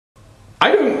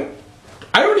I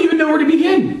don't even know where to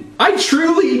begin. I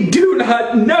truly do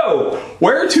not know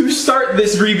where to start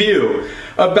this review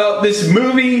about this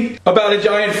movie about a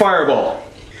giant fireball.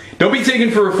 Don't be taken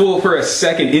for a fool for a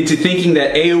second into thinking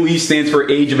that AOE stands for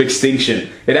Age of Extinction.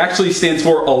 It actually stands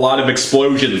for a lot of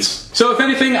explosions. So if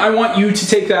anything, I want you to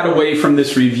take that away from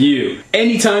this review.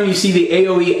 Anytime you see the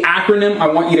AOE acronym, I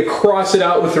want you to cross it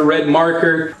out with a red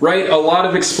marker, write a lot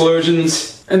of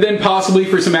explosions, and then possibly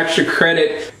for some extra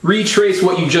credit, retrace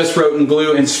what you just wrote in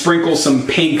glue and sprinkle some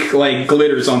pink like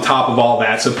glitters on top of all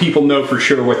that so people know for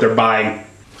sure what they're buying.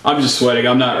 I'm just sweating.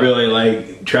 I'm not really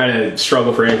like trying to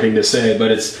struggle for anything to say, but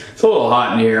it's a little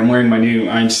hot in here. I'm wearing my new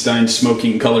Einstein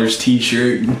Smoking Colors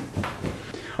t-shirt.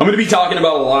 I'm going to be talking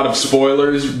about a lot of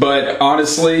spoilers, but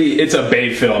honestly, it's a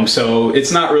Bay film, so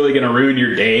it's not really going to ruin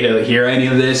your day to hear any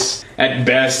of this. At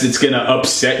best, it's going to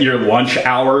upset your lunch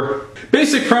hour.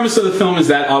 Basic premise of the film is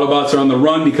that Autobots are on the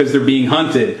run because they're being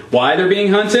hunted. Why they're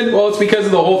being hunted? Well, it's because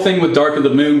of the whole thing with Dark of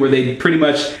the Moon where they pretty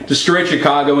much destroyed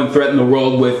Chicago and threatened the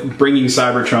world with bringing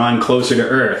Cybertron closer to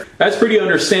Earth. That's pretty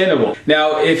understandable.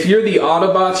 Now, if you're the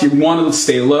Autobots, you want to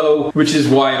stay low, which is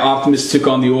why Optimus took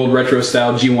on the old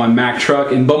retro-style G1 Mack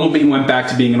truck and Bumblebee went back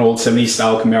to being an old 70s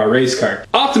style Camaro race car.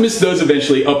 Optimus does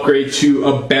eventually upgrade to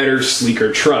a better,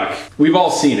 sleeker truck. We've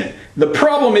all seen it. The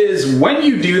problem is, when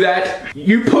you do that,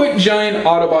 you put giant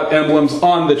Autobot emblems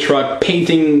on the truck,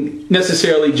 painting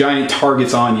necessarily giant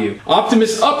targets on you.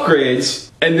 Optimus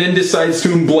upgrades, and then decides to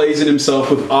emblazon himself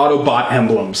with Autobot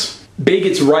emblems. Bay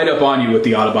gets right up on you with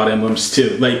the Autobot emblems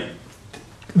too, like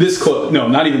this close. No,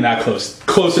 not even that close.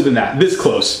 Closer than that. This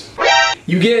close.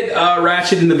 You get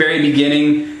Ratchet in the very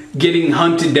beginning, getting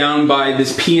hunted down by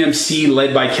this PMC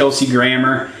led by Kelsey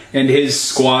Grammer and his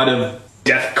squad of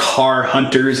death car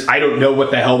hunters. I don't know what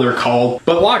the hell they're called,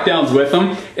 but Lockdown's with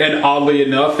them, and oddly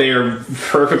enough, they are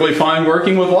perfectly fine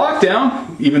working with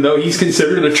Lockdown, even though he's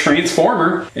considered a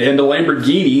Transformer and a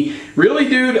Lamborghini. Really,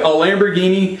 dude, a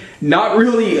Lamborghini? Not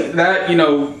really that, you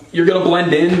know, you're gonna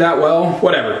blend in that well?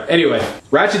 Whatever. Anyway,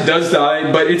 Ratchet does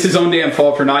die, but it's his own damn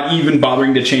fault for not even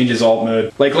bothering to change his alt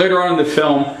mode. Like later on in the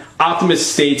film,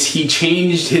 Optimus states he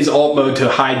changed his alt mode to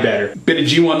hide better. Bit of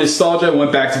G1 nostalgia,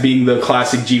 went back to being the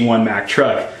classic G1 Mack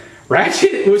truck.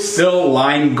 Ratchet was still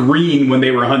lime green when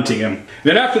they were hunting him.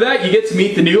 Then after that, you get to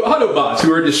meet the new Autobots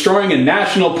who are destroying a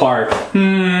national park.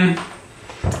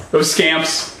 Those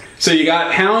scamps. So you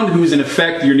got Hound, who's in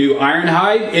effect your new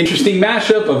Ironhide. Interesting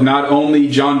mashup of not only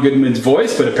John Goodman's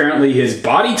voice, but apparently his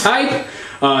body type.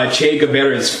 Che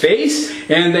Guevara's face,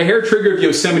 and the hair trigger of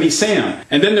Yosemite Sam.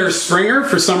 And then there's Springer,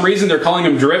 for some reason they're calling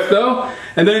him Drift though.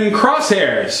 And then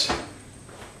Crosshairs.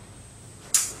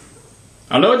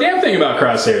 I don't know a damn thing about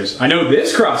Crosshairs. I know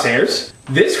this Crosshairs.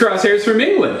 This Crosshairs from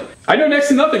England. I know next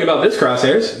to nothing about this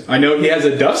Crosshairs. I know he has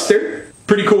a duster.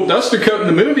 Pretty cool duster coat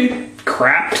in the movie.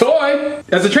 Crap toy.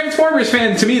 As a Transformers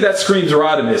fan, to me that screams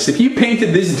Rodimus. If you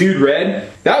painted this dude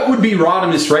red, that would be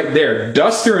Rodimus right there,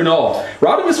 duster and all.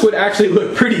 Rodimus would actually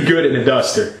look pretty good in a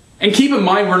duster. And keep in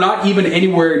mind, we're not even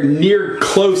anywhere near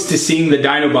close to seeing the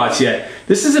Dinobots yet.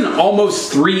 This is an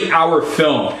almost 3-hour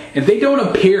film, and they don't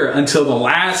appear until the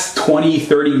last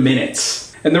 20-30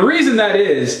 minutes. And the reason that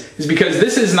is because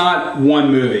this is not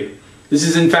one movie. This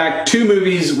is in fact 2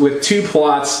 movies with 2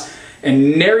 plots,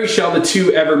 and nary shall the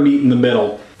 2 ever meet in the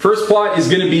middle. First plot is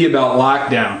going to be about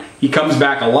Lockdown. He comes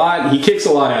back a lot, he kicks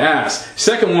a lot of ass.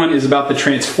 Second one is about the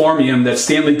Transformium that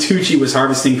Stanley Tucci was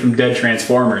harvesting from dead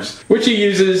Transformers, which he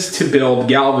uses to build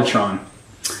Galvatron.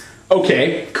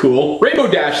 Okay, cool. Rainbow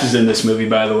Dash is in this movie,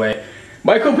 by the way.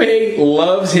 Michael Bay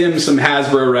loves him some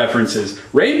Hasbro references.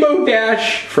 Rainbow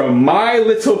Dash from My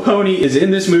Little Pony is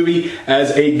in this movie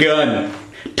as a gun.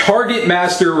 Target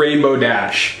Master Rainbow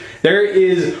Dash. There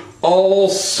is all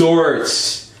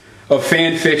sorts of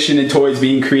fan fiction and toys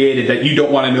being created that you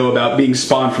don't want to know about being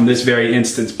spawned from this very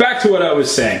instance. Back to what I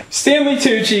was saying. Stanley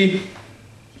Tucci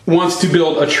wants to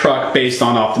build a truck based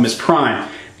on Optimus Prime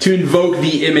to invoke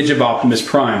the image of Optimus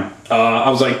Prime. I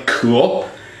was like, cool.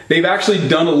 They've actually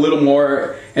done a little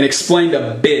more and explained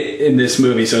a bit in this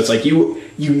movie, so it's like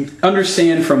you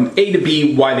understand from A to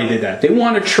B why they did that. They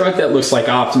want a truck that looks like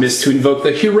Optimus to invoke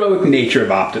the heroic nature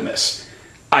of Optimus.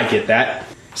 I get that.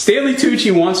 Stanley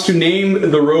Tucci wants to name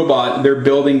the robot they're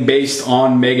building based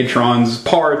on Megatron's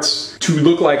parts to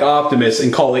look like Optimus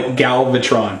and call it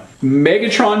Galvatron.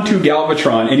 Megatron to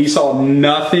Galvatron, and he saw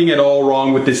nothing at all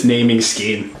wrong with this naming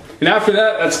scheme. And after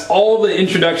that, that's all the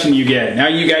introduction you get. Now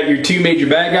you got your 2 major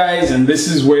bad guys, and this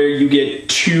is where you get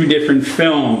 2 different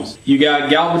films. You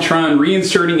got Galvatron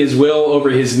reinserting his will over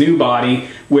his new body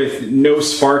with no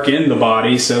spark in the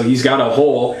body, so he's got a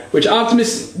hole, which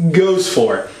Optimus goes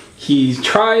for. He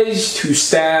tries to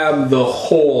stab the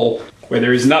hole where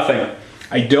there is nothing.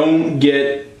 I don't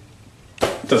get...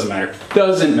 Doesn't matter.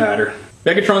 Doesn't matter.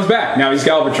 Megatron's back. Now he's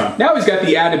Galvatron. Now he's got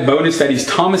the added bonus that he's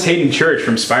Thomas Hayden Church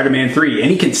from Spider-Man 3, and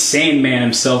he can Sandman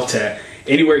himself to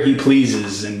anywhere he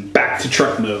pleases and back to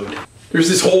truck mode. There's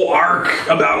this whole arc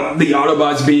about the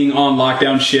Autobots being on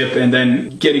Lockdown ship and then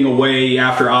getting away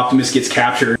after Optimus gets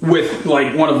captured with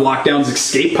like one of Lockdown's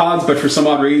escape pods, but for some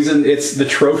odd reason it's the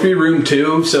trophy room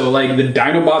too, so like the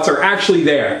Dinobots are actually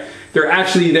there. They're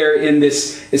actually there in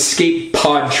this escape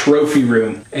pod trophy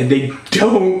room, and they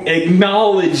don't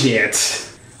acknowledge it.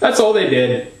 That's all they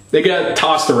did. They got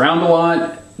tossed around a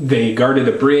lot. They guarded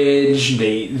a bridge.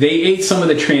 They ate some of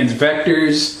the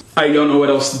transvectors. I don't know what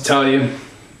else to tell you.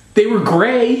 They were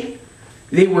gray.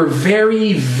 They were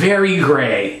very, very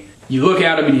gray. You look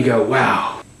at them and you go,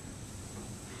 wow.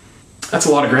 That's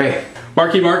a lot of gray.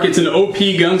 Marky Mark gets an OP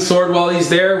gun sword while he's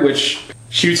there, which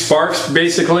shoots sparks,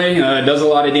 basically. Does a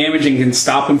lot of damage and can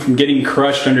stop him from getting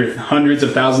crushed under hundreds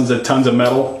of thousands of tons of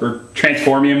metal, or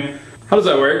transforming him. How does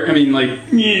that work? I mean, like,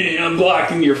 yeah, I'm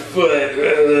blocking your foot.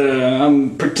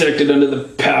 I'm protected under the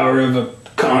power of a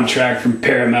contract from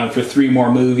Paramount for 3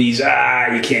 more movies.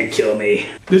 You can't kill me.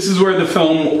 This is where the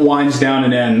film winds down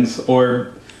and ends,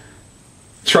 or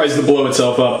tries to blow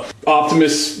itself up.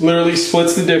 Optimus literally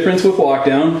splits the difference with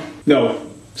Lockdown. No,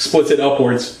 splits it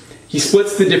upwards. He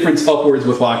splits the difference upwards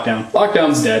with Lockdown.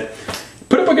 Lockdown's dead.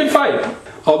 Put up a good fight.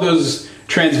 All those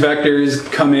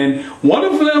transvectors come in. One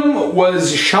of them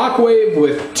was Shockwave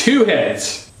with 2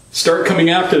 heads. Start coming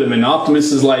after them, and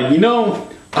Optimus is like, you know,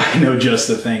 I know just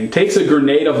the thing. Takes a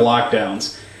grenade of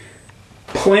Lockdowns,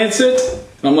 plants it,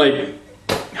 and I'm like,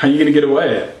 how are you gonna get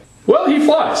away? Well, he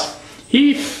flies.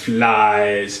 He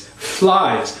flies.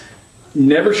 Flies.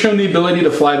 Never shown the ability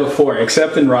to fly before,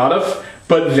 except in Rodolph,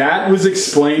 but that was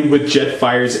explained with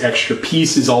Jetfire's extra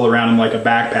pieces all around him like a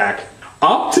backpack.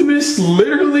 Optimus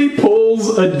literally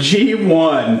pulls a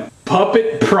G1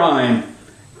 Puppet Prime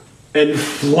and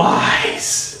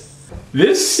flies.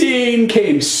 This scene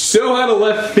came so out of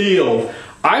left field.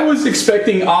 I was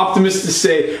expecting Optimus to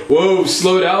say, whoa,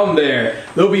 slow down there.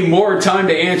 There'll be more time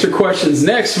to answer questions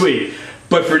next week.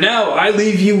 But for now, I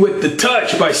leave you with The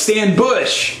Touch by Stan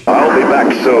Bush. I'll be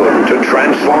back soon to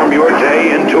transform your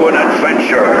day into an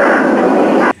adventure.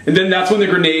 And then that's when the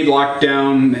grenade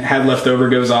Lockdown had left over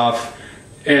goes off.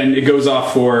 And it goes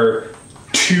off for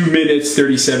 2 minutes,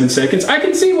 37 seconds. I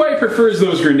can see why he prefers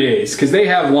those grenades, because they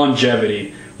have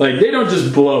longevity. Like, they don't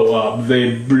just blow up,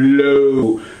 they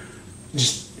blow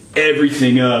just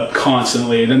everything up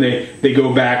constantly. And then they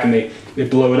go back and they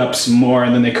blow it up some more,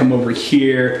 and then they come over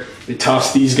here, they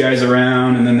toss these guys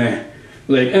around, and then they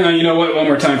like, oh, you know what, one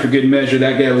more time for good measure,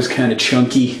 that guy was kind of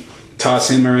chunky,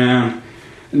 toss him around.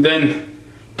 And then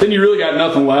you really got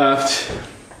nothing left.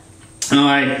 And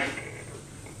like,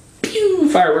 pew,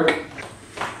 firework.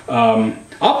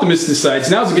 Optimus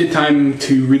decides now's a good time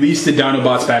to release the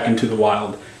Dinobots back into the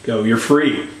wild. Go, you're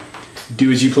free.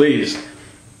 Do as you please.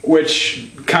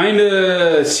 Which kind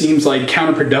of seems like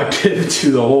counterproductive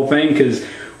to the whole thing, because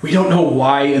we don't know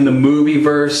why in the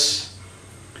movieverse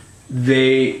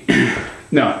they...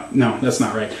 No, that's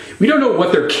not right. We don't know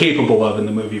what they're capable of in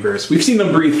the movieverse. We've seen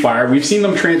them breathe fire. We've seen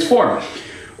them transform.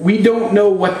 We don't know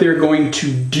what they're going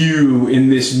to do in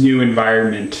this new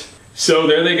environment. So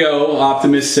there they go.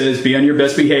 Optimus says, be on your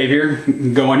best behavior.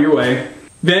 Go on your way.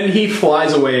 Then he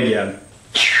flies away again.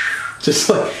 Just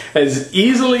like as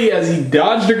easily as he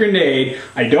dodged a grenade.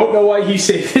 I don't know why he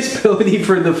saved his ability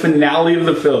for the finale of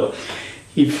the film.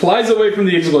 He flies away from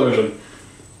the explosion.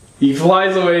 He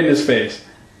flies away into space.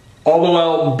 All the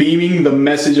while beaming the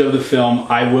message of the film,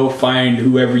 I will find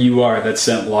whoever you are that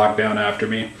sent Lockdown after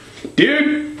me.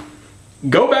 Dude,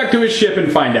 go back to his ship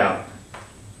and find out.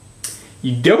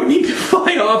 You don't need to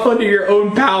fly off under your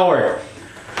own power.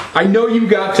 I know you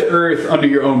got to Earth under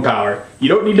your own power. You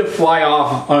don't need to fly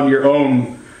off on your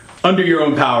own, under your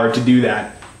own power to do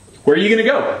that. Where are you gonna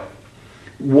go?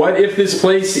 What if this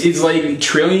place is like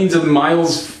trillions of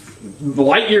miles,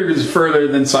 light years further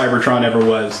than Cybertron ever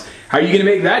was? How are you gonna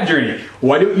make that journey?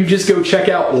 Why don't you just go check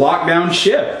out Lockdown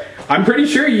ship? I'm pretty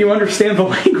sure you understand the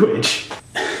language.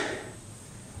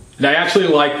 And I actually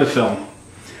like the film.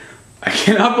 I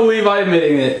cannot believe I'm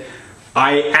admitting it.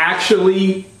 I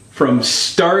actually, from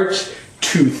start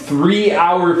to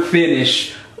 3-hour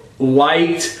finish,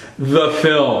 liked the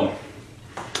film.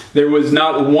 There was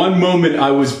not one moment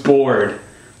I was bored.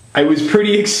 I was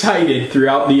pretty excited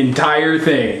throughout the entire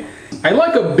thing. I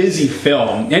like a busy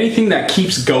film. Anything that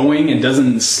keeps going and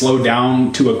doesn't slow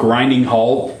down to a grinding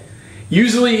halt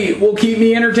usually will keep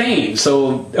me entertained.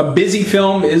 So a busy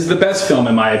film is the best film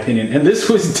in my opinion. And this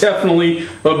was definitely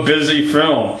a busy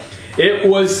film. It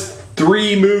was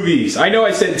 3 movies. I know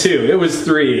I said 2. It was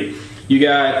 3. You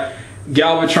got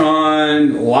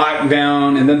Galvatron,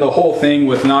 Lockdown, and then the whole thing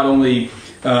with not only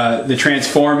the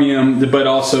Transformium, but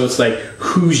also it's like,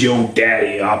 who's your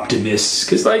daddy, Optimus?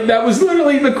 Because like that was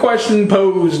literally the question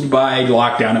posed by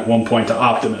Lockdown at one point to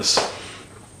Optimus.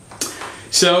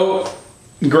 So,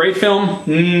 great film?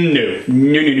 No.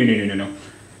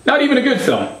 Not even a good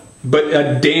film, but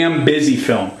a damn busy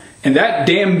film. And that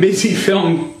damn busy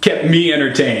film kept me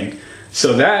entertained.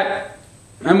 So that,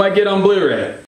 I might get on Blu-ray.